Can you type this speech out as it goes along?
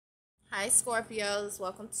Hi Scorpios,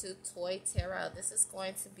 welcome to Toy Tarot. This is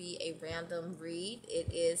going to be a random read.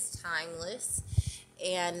 It is timeless,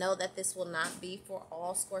 and know that this will not be for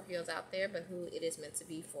all Scorpios out there, but who it is meant to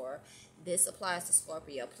be for. This applies to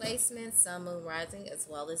Scorpio placements, Sun, Moon, Rising, as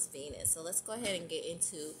well as Venus. So let's go ahead and get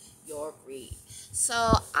into your read. So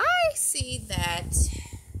I see that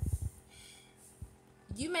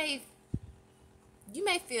you may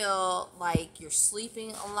feel like you're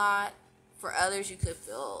sleeping a lot. For others, you could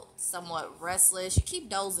feel somewhat restless. You keep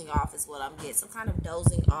dozing off is what I'm getting. Some kind of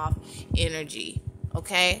dozing off energy,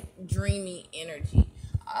 okay? Dreamy energy.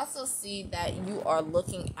 I also see that you are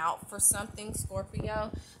looking out for something,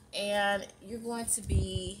 Scorpio, and you're going to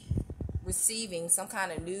be receiving some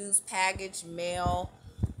kind of news package, mail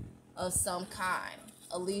of some kind.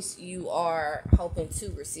 At least you are hoping to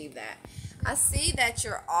receive that. I see that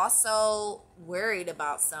you're also worried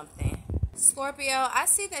about something. Scorpio, I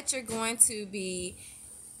see that you're going to be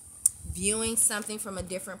viewing something from a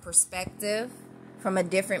different perspective, from a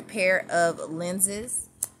different pair of lenses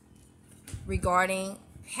regarding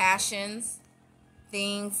passions,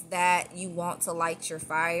 things that you want to light your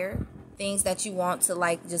fire, things that you want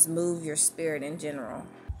to just move your spirit in general.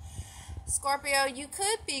 Scorpio, you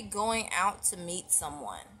could be going out to meet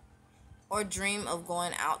someone or dream of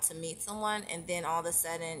going out to meet someone, and then all of a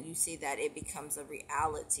sudden you see that it becomes a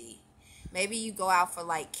reality. Maybe you go out for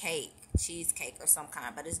cake, cheesecake or some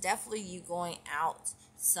kind, but it's definitely you going out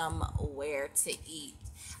somewhere to eat.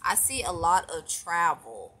 I see a lot of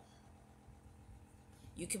travel.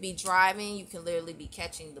 You could be driving, you could literally be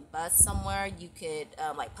catching the bus somewhere. You could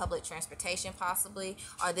public transportation possibly,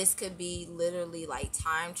 or this could be literally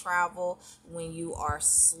time travel when you are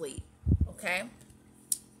asleep, okay?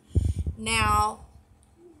 Now,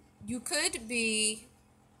 you could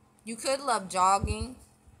love jogging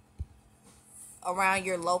around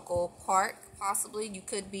your local park, possibly. You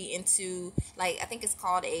could be into, I think it's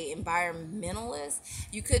called a environmentalist.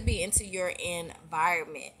 You could be into your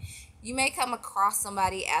environment. You may come across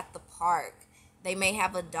somebody at the park. They may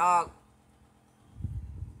have a dog.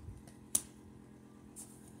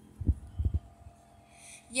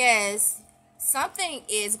 Yes, something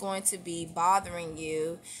is going to be bothering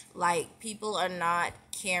you, people are not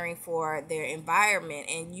caring for their environment,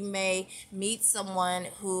 and you may meet someone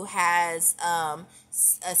who has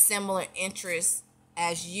a similar interest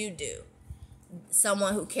as you do,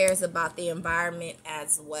 someone who cares about the environment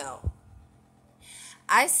as well.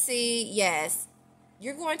 I see, yes,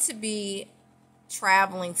 you're going to be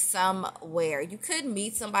traveling somewhere. You could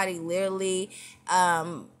meet somebody literally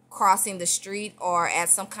crossing the street or at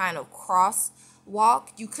some kind of crosswalk.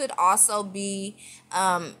 You could also be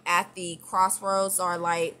at the crossroads, or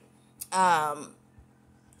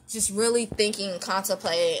just really thinking and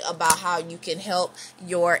contemplating about how you can help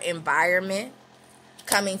your environment,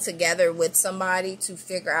 coming together with somebody to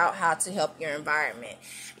figure out how to help your environment.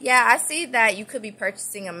 Yeah, I see that you could be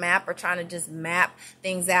purchasing a map or trying to just map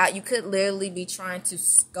things out. You could literally be trying to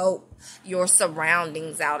scope your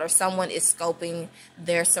surroundings out, or someone is scoping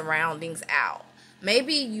their surroundings out.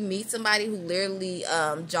 Maybe you meet somebody who literally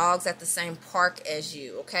jogs at the same park as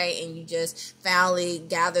you, okay? And you just finally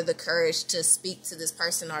gather the courage to speak to this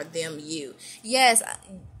person, or them you. Yes,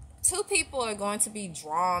 two people are going to be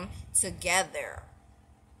drawn together,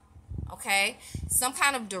 okay? Some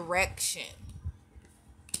kind of direction.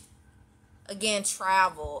 Again,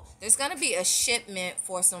 travel. There's going to be a shipment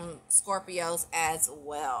for some Scorpios as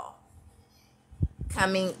well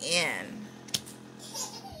coming in.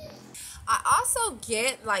 I also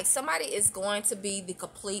get somebody is going to be the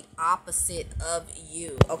complete opposite of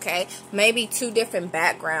you, okay? Maybe two different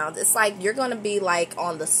backgrounds. It's you're going to be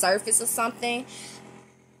on the surface of something,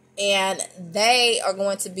 and they are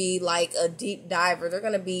going to be a deep diver. They're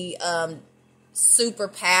going to be super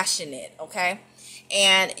passionate, okay?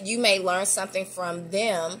 And you may learn something from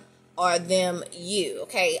them, or them you,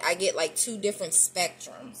 okay? I get two different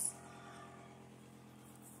spectrums.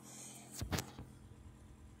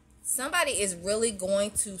 Somebody is really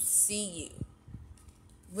going to see you.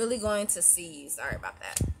 Really going to see you. Sorry about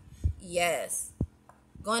that. Yes.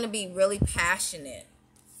 Going to be really passionate.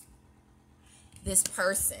 This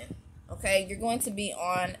person, okay? You're going to be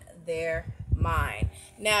on their mind.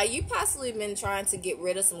 Now, you possibly been trying to get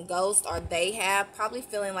rid of some ghosts, or they have, probably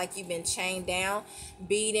feeling like you've been chained down,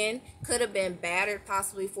 beaten, could have been battered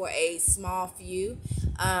possibly for a small few,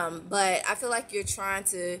 but I feel like you're trying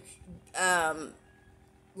to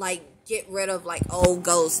get rid of old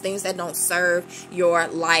ghosts, things that don't serve your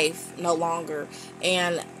life no longer,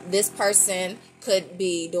 and this person could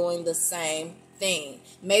be doing the same thing.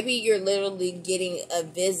 Maybe you're literally getting a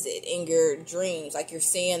visit in your dreams, like you're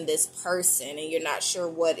seeing this person and you're not sure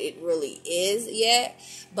what it really is yet,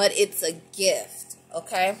 but it's a gift.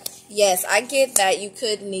 Okay. Yes, I get that you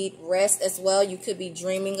could need rest as well. You could be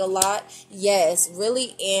dreaming a lot. Yes,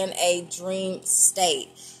 really in a dream state.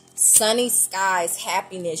 Sunny skies,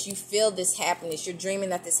 happiness. You feel this happiness. You're dreaming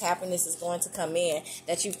that this happiness is going to come in,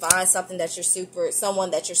 that you find something that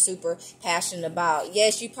someone that you're super passionate about.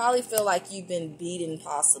 Yes, you probably feel like you've been beaten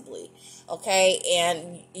possibly. Okay,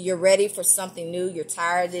 and you're ready for something new. You're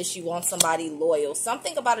tired of this. You want somebody loyal.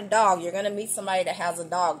 Something about a dog. You're going to meet somebody that has a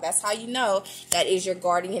dog. That's how you know that is your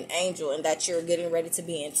guardian angel and that you're getting ready to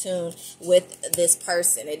be in tune with this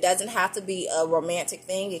person. It doesn't have to be a romantic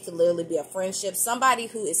thing. It could literally be a friendship. Somebody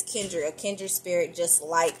who is kindred, a kindred spirit just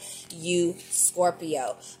like you,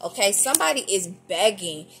 Scorpio. Okay, somebody is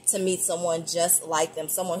begging to meet someone just like them.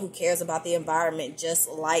 Someone who cares about the environment just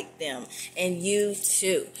like them. And you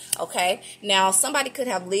too. Okay. Now, somebody could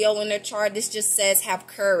have Leo in their chart. This just says have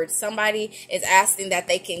courage. Somebody is asking that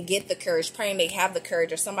they can get the courage, praying they have the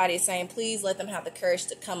courage, or somebody is saying, please let them have the courage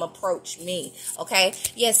to come approach me. Okay.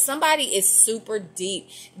 Yes, somebody is super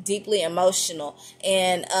deeply emotional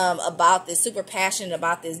and about this, super passionate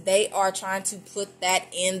about this. They are trying to put that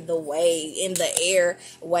in the air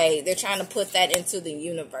way. They're trying to put that into the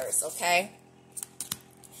universe. Okay.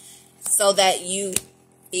 So that you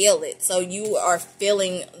feel it. So you are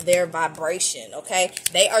feeling their vibration, okay?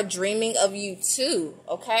 They are dreaming of you too,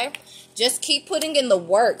 okay? Just keep putting in the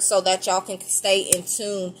work so that y'all can stay in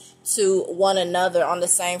tune to one another on the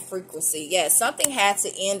same frequency. Yes, something had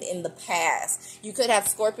to end in the past. You could have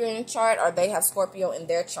Scorpio in your chart or they have Scorpio in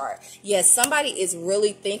their chart. Yes, somebody is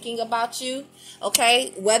really thinking about you,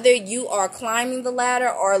 okay? Whether you are climbing the ladder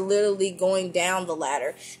or literally going down the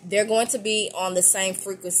ladder, they're going to be on the same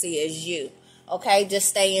frequency as you. Okay, just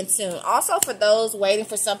stay in tune. Also, for those waiting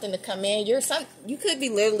for something to come in, you could be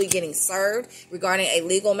literally getting served regarding a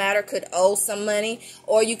legal matter, could owe some money,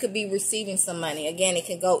 or you could be receiving some money. Again, it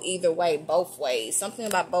can go either way, both ways. Something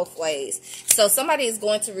about both ways. So somebody is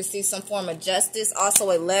going to receive some form of justice. Also,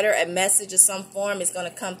 a letter, a message of some form is going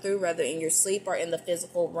to come through, whether in your sleep or in the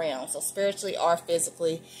physical realm. So spiritually or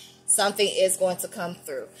physically, something is going to come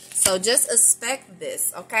through. So just expect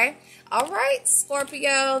this, okay? All right,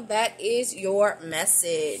 Scorpio, that is your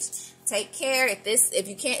message. Take care.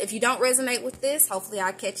 If you don't resonate with this, hopefully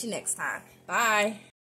I'll catch you next time. Bye.